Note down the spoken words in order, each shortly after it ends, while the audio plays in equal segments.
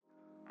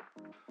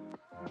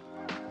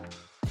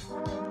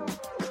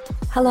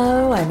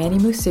Hello, I'm Annie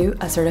Musu,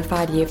 a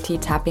certified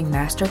E50 tapping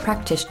master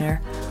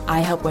practitioner. I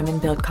help women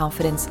build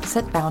confidence,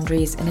 set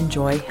boundaries, and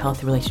enjoy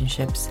healthy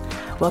relationships.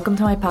 Welcome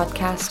to my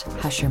podcast,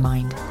 Hush Your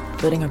Mind,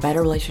 building a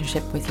better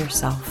relationship with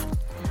yourself.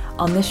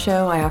 On this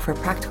show, I offer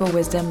practical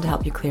wisdom to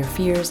help you clear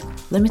fears,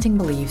 limiting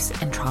beliefs,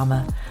 and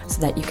trauma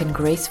so that you can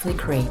gracefully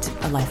create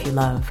a life you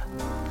love.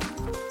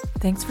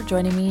 Thanks for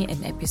joining me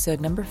in episode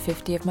number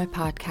 50 of my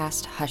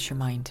podcast, Hush Your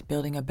Mind,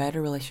 building a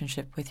better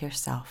relationship with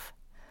yourself.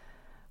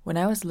 When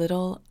I was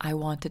little, I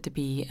wanted to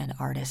be an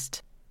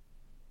artist.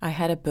 I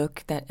had a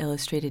book that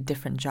illustrated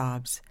different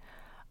jobs: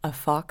 a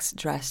fox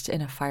dressed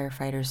in a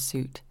firefighter's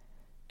suit,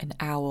 an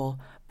owl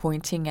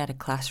pointing at a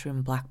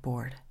classroom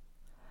blackboard,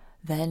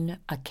 then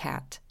a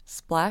cat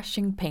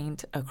splashing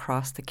paint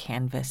across the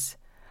canvas.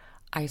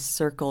 I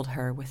circled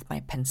her with my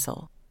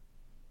pencil.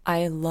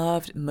 I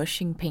loved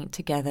mushing paint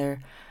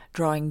together,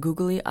 drawing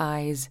googly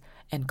eyes,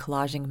 and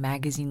collaging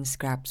magazine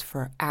scraps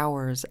for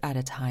hours at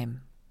a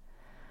time.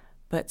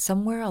 But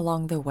somewhere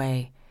along the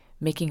way,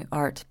 making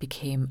art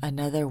became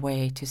another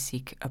way to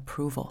seek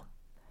approval.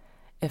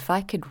 If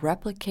I could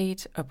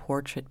replicate a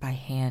portrait by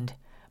hand,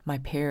 my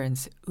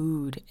parents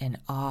oohed and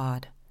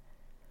awed.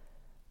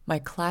 My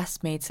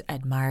classmates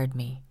admired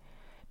me.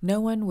 No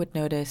one would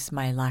notice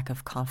my lack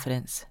of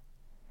confidence.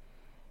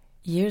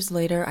 Years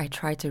later, I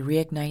tried to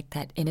reignite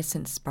that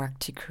innocent spark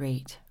to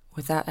create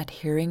without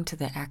adhering to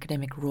the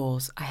academic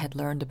rules I had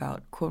learned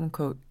about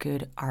quote-unquote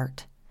good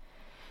art.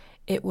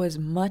 It was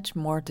much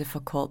more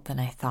difficult than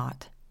I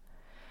thought.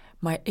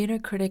 My inner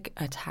critic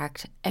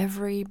attacked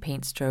every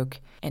paint stroke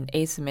and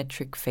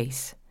asymmetric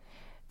face.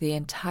 The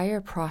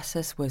entire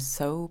process was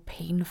so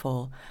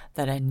painful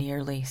that I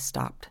nearly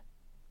stopped.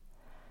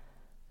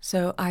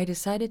 So I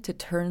decided to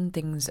turn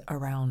things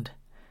around.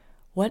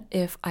 What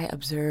if I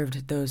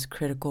observed those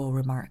critical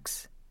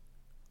remarks?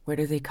 Where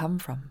do they come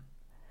from?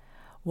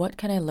 What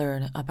can I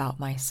learn about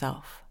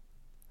myself?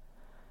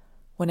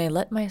 When I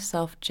let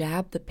myself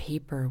jab the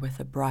paper with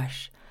a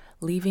brush,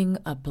 leaving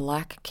a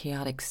black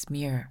chaotic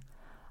smear,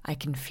 I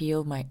can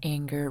feel my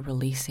anger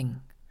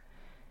releasing.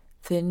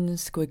 Thin,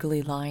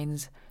 squiggly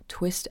lines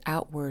twist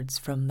outwards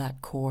from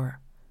that core,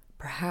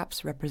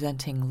 perhaps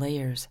representing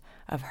layers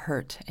of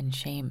hurt and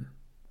shame.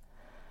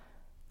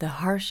 The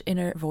harsh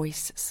inner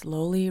voice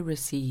slowly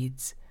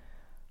recedes.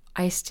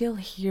 I still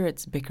hear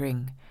its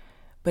bickering,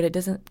 but it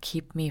doesn't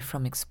keep me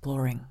from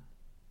exploring.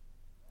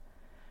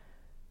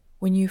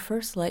 When you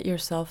first let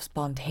yourself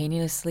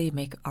spontaneously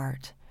make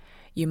art,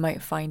 you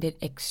might find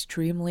it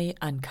extremely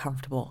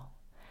uncomfortable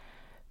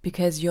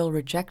because you'll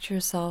reject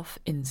yourself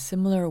in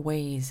similar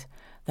ways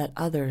that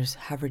others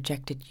have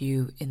rejected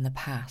you in the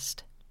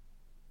past.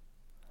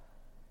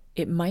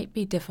 It might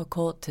be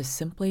difficult to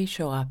simply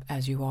show up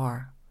as you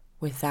are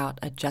without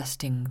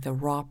adjusting the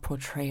raw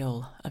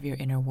portrayal of your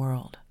inner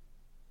world.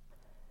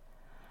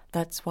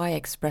 That's why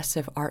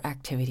expressive art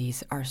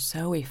activities are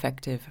so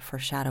effective for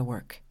shadow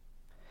work.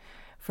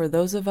 For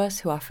those of us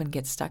who often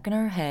get stuck in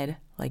our head,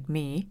 like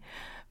me,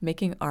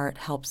 making art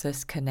helps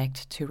us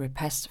connect to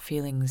repressed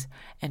feelings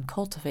and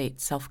cultivate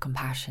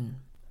self-compassion.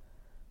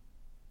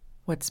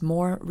 What's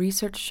more,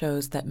 research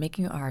shows that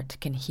making art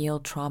can heal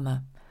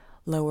trauma,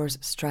 lowers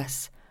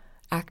stress,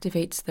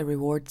 activates the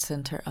reward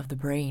center of the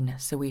brain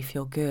so we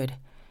feel good,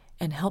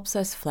 and helps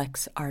us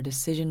flex our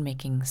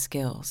decision-making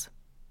skills.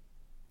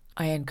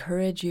 I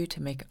encourage you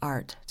to make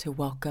art to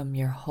welcome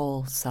your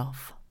whole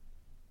self.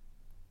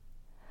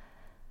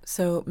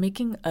 So,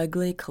 making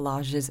ugly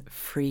collages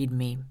freed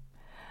me.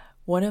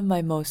 One of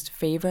my most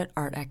favorite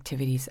art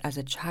activities as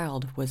a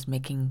child was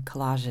making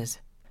collages.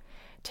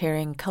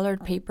 Tearing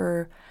colored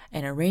paper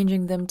and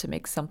arranging them to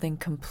make something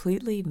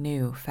completely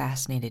new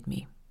fascinated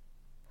me.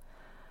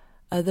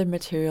 Other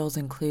materials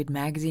include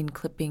magazine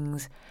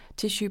clippings,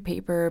 tissue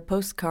paper,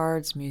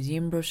 postcards,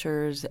 museum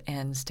brochures,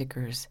 and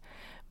stickers.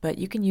 But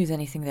you can use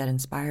anything that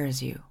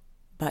inspires you: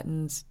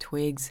 buttons,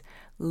 twigs,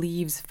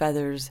 leaves,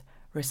 feathers,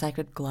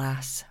 recycled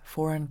glass,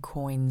 foreign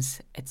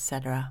coins,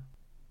 etc.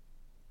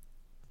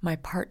 My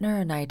partner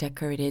and I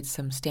decorated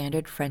some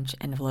standard French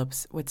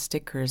envelopes with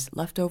stickers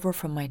left over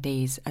from my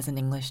days as an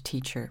English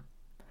teacher.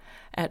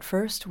 At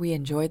first, we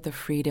enjoyed the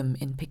freedom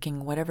in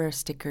picking whatever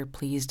sticker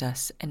pleased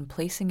us and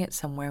placing it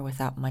somewhere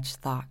without much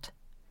thought.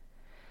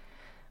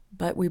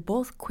 But we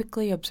both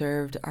quickly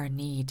observed our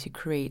need to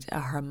create a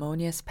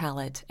harmonious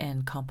palette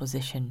and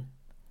composition.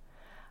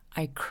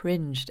 I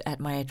cringed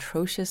at my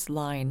atrocious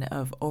line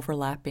of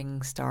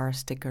overlapping star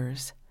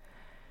stickers.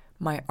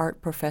 My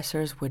art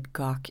professors would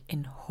gawk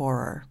in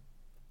horror.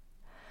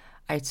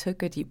 I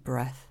took a deep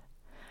breath.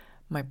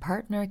 My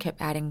partner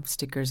kept adding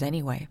stickers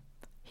anyway.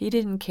 He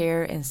didn't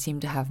care and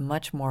seemed to have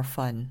much more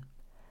fun.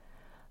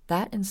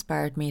 That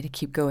inspired me to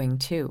keep going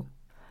too.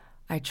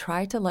 I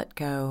tried to let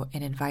go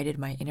and invited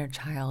my inner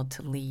child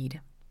to lead.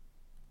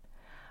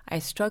 I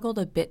struggled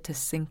a bit to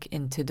sink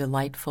into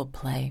delightful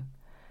play,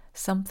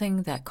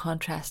 something that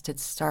contrasted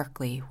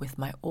starkly with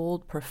my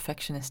old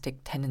perfectionistic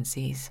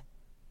tendencies.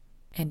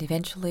 And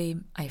eventually,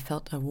 I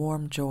felt a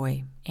warm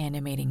joy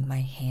animating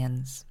my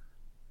hands.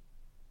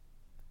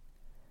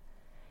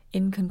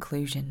 In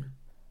conclusion,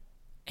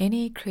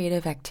 Any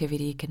creative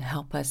activity can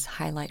help us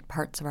highlight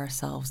parts of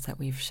ourselves that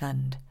we've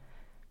shunned.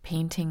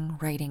 Painting,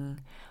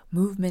 writing,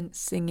 movement,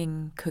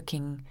 singing,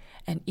 cooking,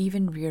 and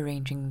even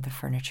rearranging the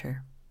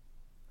furniture.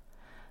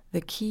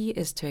 The key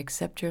is to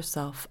accept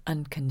yourself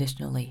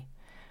unconditionally,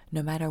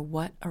 no matter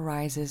what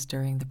arises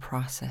during the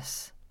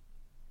process.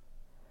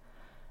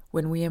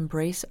 When we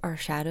embrace our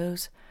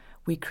shadows,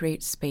 we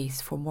create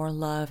space for more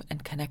love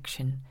and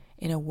connection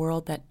in a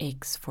world that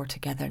aches for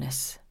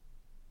togetherness.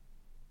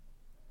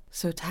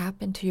 So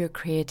tap into your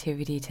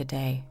creativity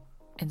today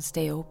and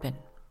stay open.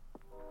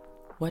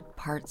 What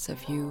parts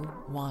of you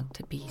want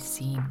to be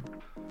seen?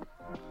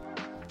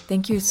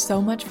 Thank you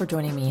so much for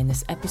joining me in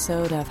this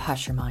episode of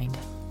Hush Your Mind.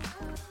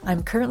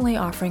 I'm currently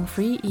offering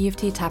free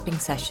EFT tapping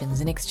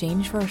sessions in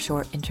exchange for a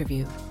short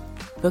interview.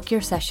 Book your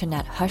session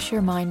at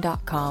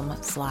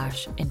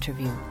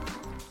hushyourmind.com/interview.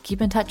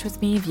 Keep in touch with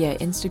me via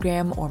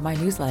Instagram or my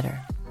newsletter.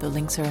 The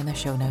links are in the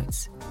show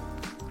notes.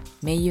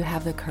 May you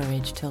have the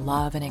courage to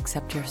love and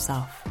accept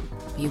yourself.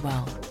 Be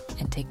well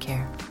and take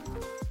care.